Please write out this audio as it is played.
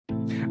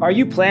Are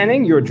you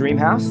planning your dream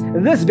house?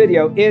 This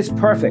video is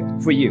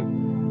perfect for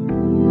you.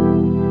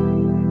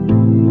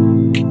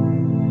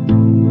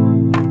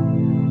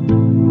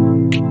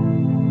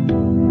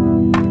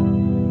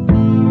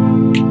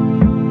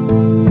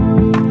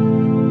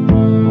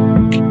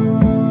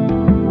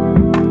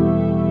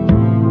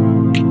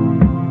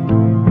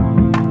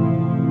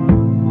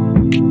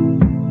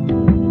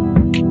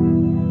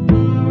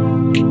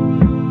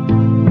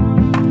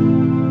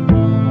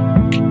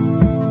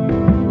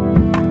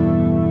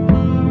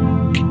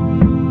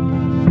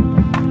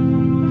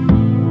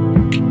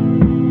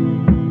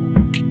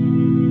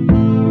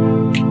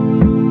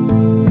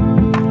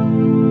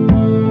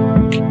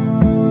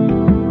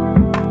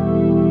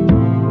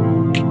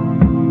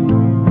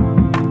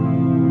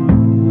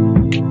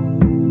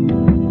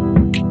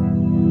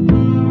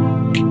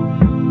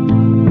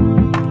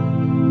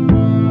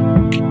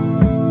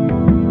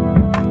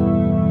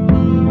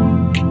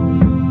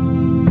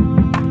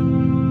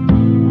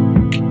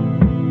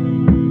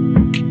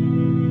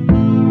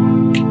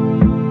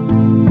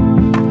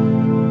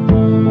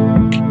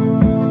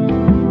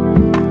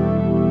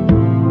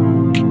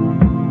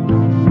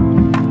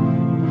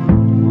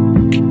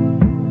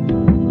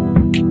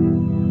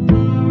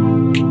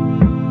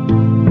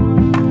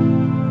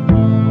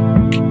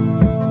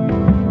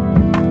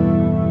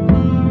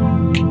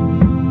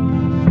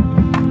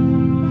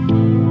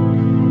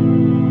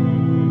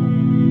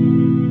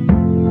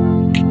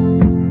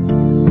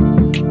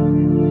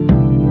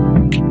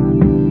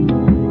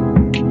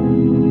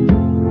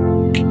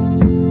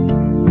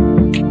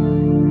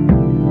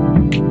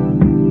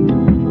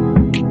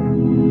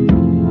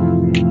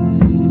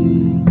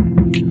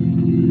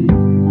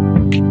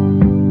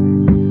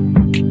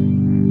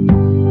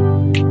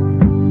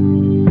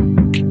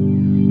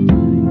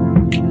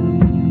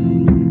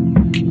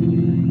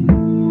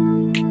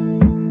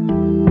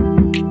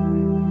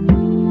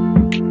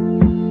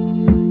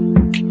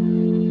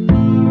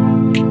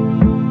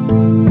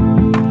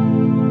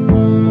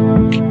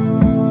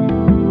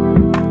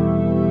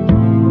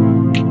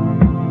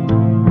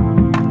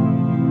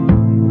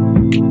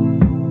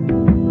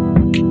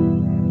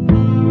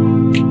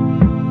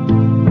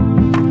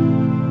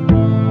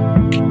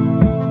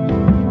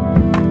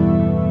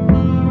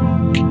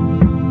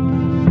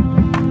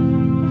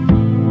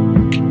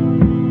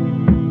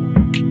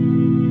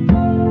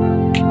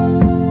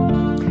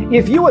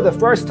 If you are the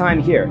first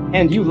time here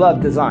and you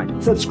love design,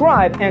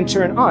 subscribe and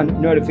turn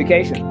on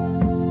notifications.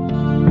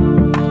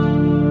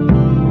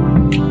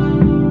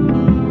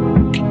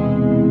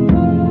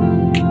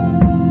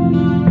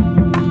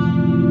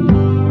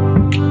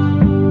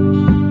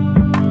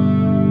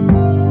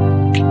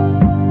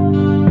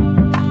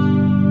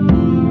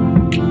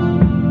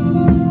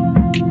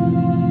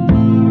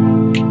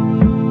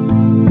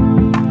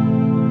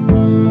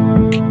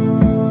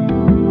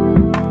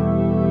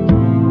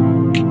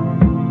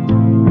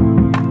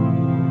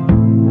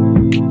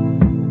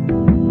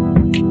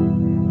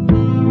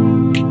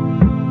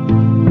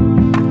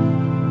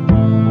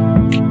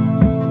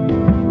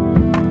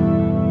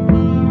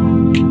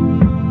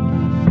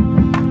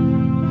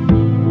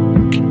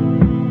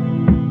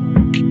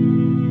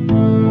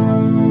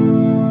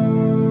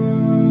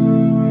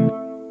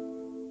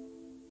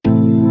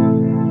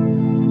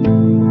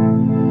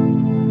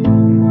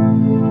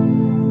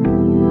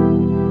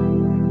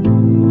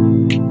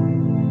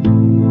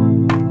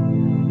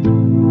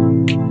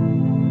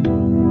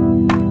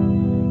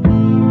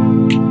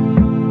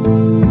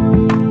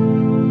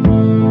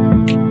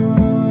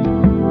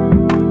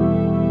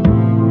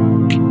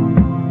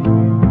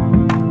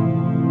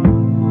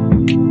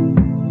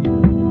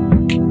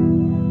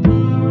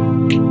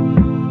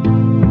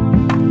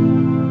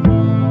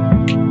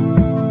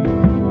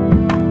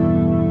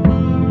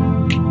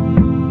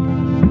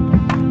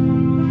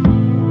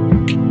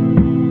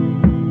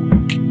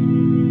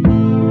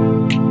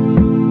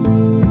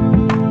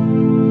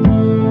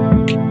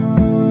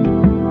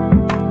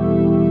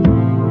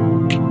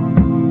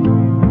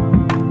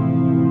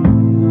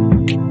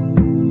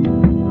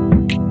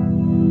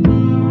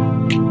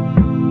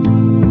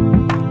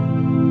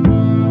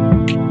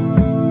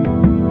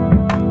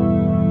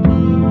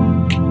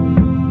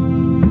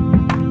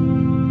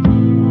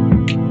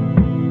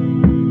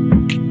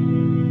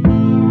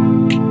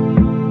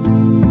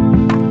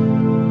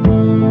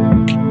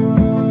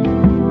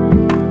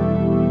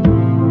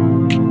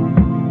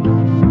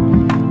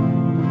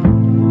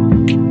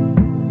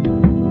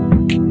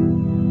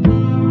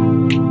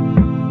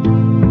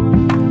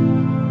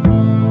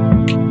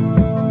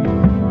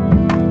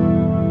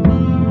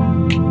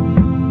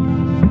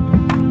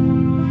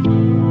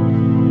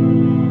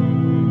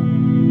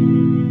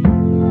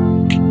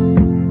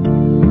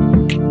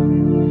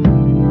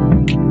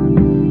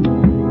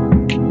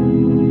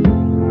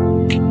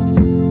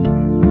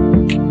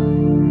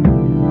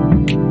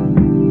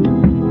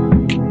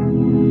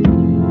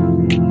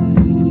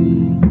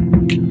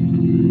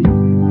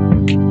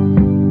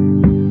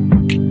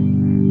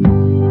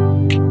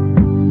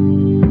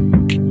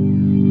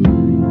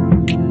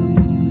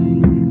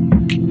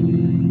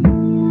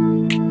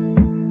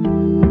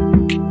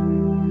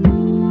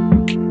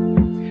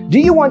 Do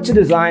you want to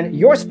design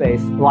your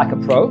space like a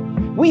pro?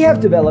 We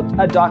have developed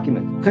a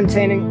document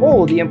containing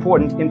all the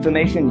important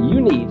information you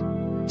need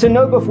to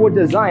know before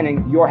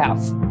designing your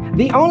house.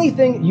 The only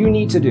thing you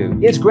need to do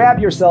is grab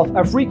yourself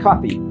a free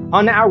copy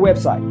on our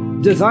website,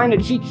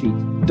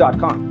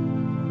 designacheatsheet.com.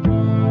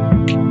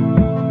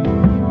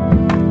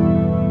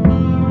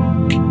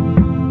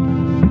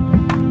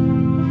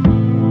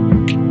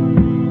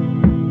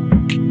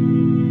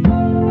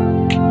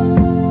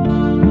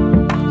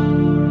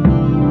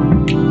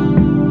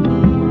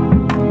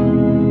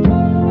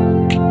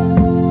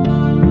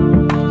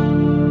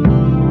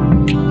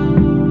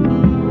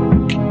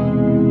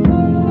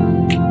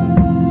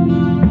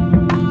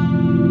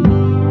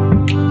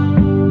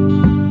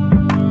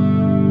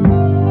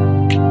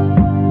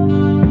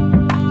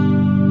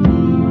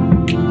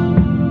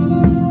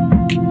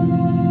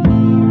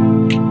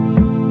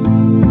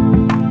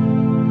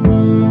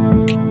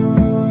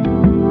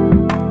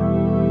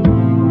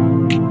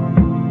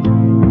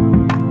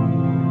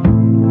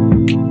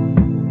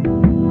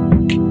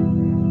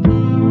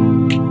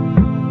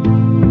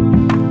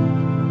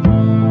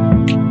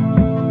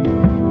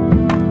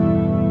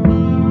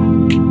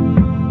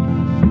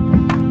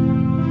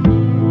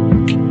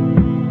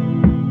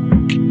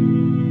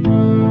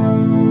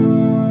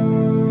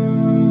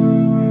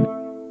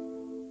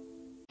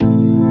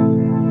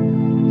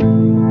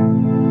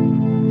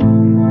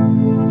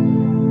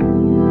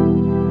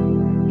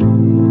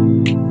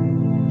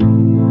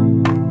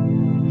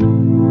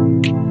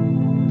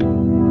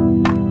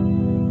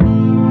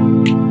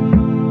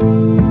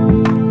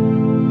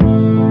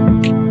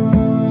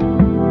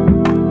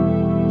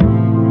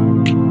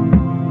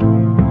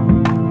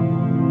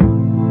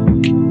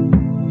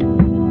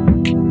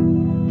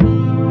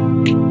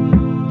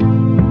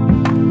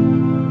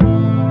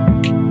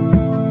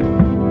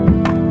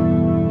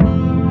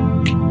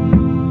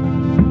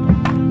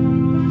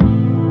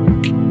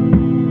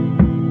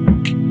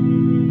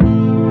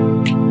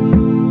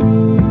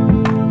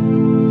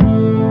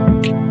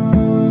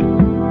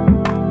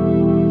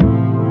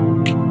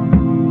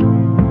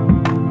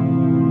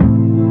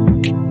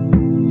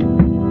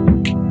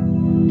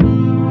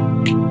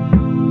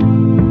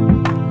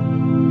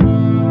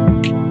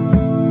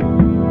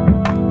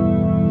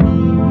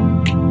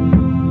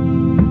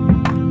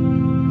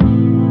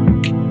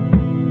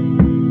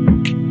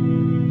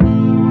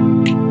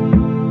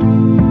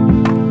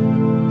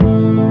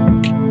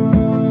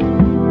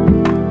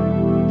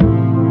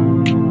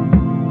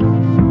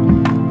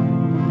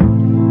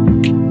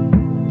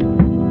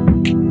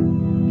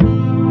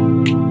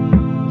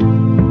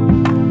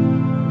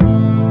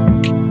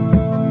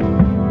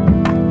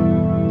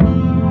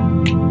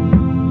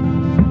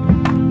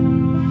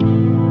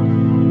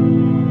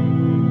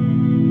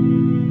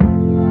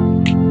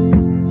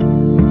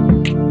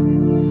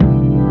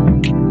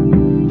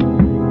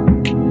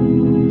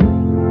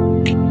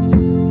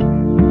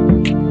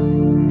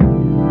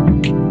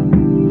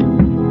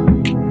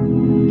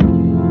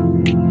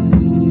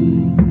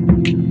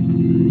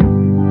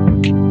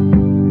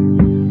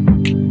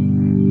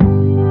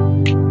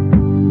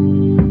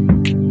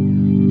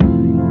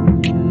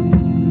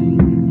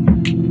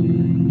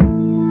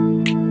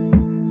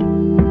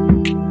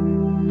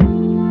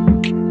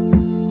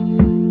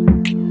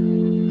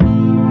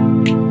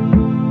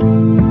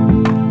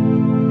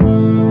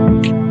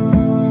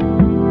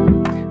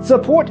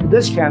 Support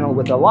this channel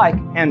with a like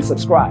and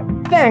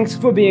subscribe. Thanks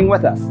for being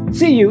with us.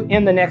 See you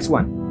in the next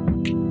one.